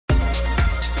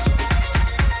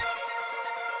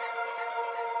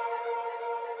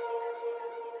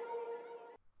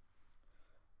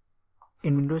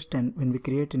In Windows 10, when we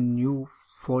create a new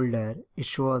folder, it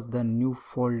shows the new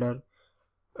folder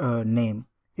name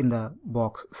in the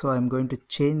box. So I'm going to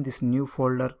change this new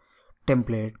folder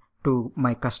template to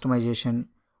my customization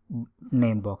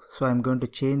name box. So I'm going to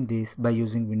change this by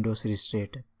using Windows Registry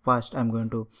Editor. First, I'm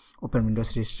going to open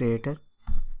Windows Registry Editor.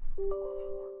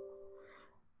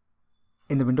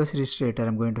 In the Windows Registry Editor,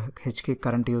 I'm going to HK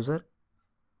current user,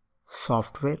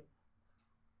 software,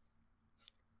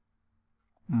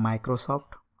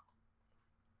 Microsoft,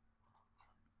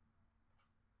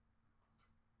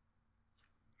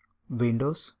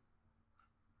 Windows,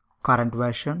 current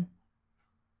version,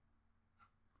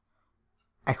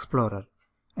 Explorer.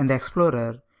 In the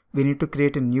Explorer, we need to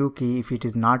create a new key if it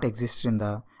is not existed in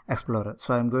the Explorer.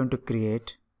 So I'm going to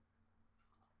create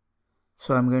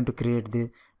the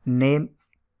name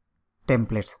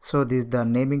templates. So this is the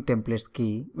naming templates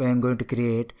key where I'm going to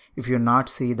create if you not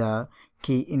see the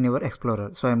key in your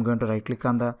Explorer. So I'm going to right click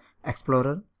on the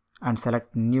Explorer and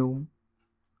select new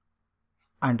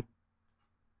and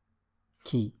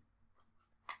key.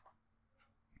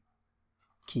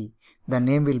 The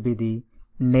name will be the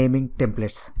naming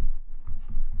templates.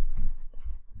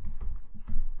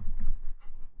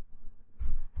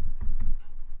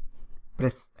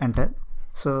 Press enter.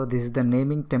 So this is the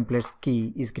naming templates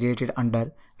key is created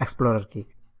under Explorer key.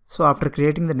 So after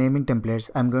creating the naming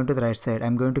templates, I'm going to the right side.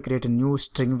 I'm going to create a new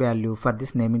string value for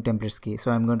this naming templates key.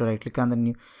 So I'm going to right click on the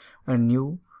new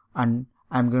and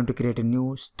I'm going to create a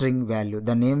new string value.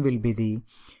 The name will be the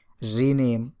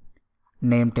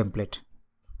RenameNameTemplate.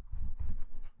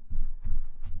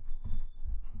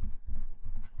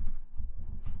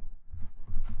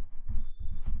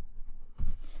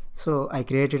 So I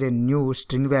created a new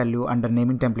string value under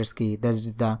naming templates key. That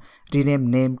is the rename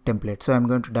name template. So I'm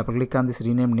going to double click on this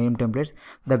rename name templates.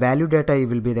 The value data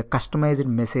will be the customized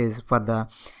message for the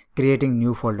creating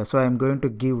new folder. So I'm going to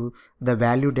give the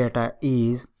value data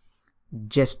is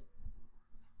just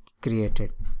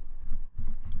created.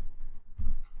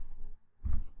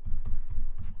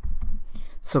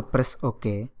 So press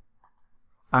OK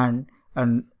and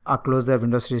close the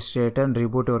Windows Registry Editor and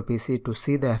reboot your PC to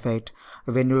see the effect.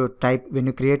 When you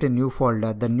create a new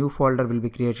folder, the new folder will be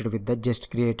created with the just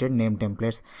created name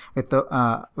templates with the,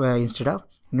 instead of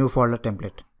new folder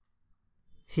template.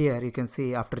 Here you can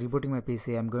see after rebooting my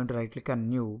PC, I'm going to right click on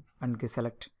new and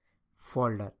select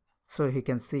folder. So you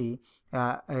can see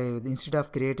instead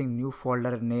of creating new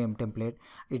folder name template,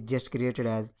 it just created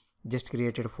as just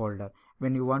created folder.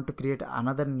 When you want to create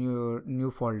another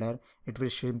new folder, it will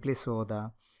simply show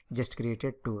the just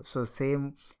created 2. So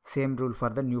same rule for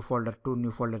the new folder 2,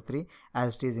 new folder 3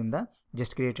 as it is in the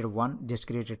just created 1, just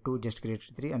created 2, just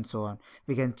created 3 and so on.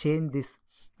 We can change this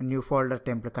new folder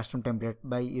template, custom template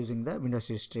by using the Windows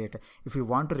Registry Editor. If you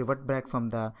want to revert back from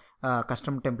the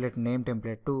custom template name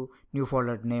template to new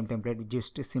folder name template,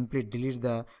 just simply delete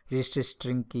the register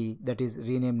string key, that is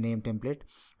rename name template,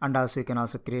 and also you can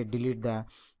also delete the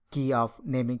key of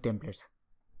naming templates.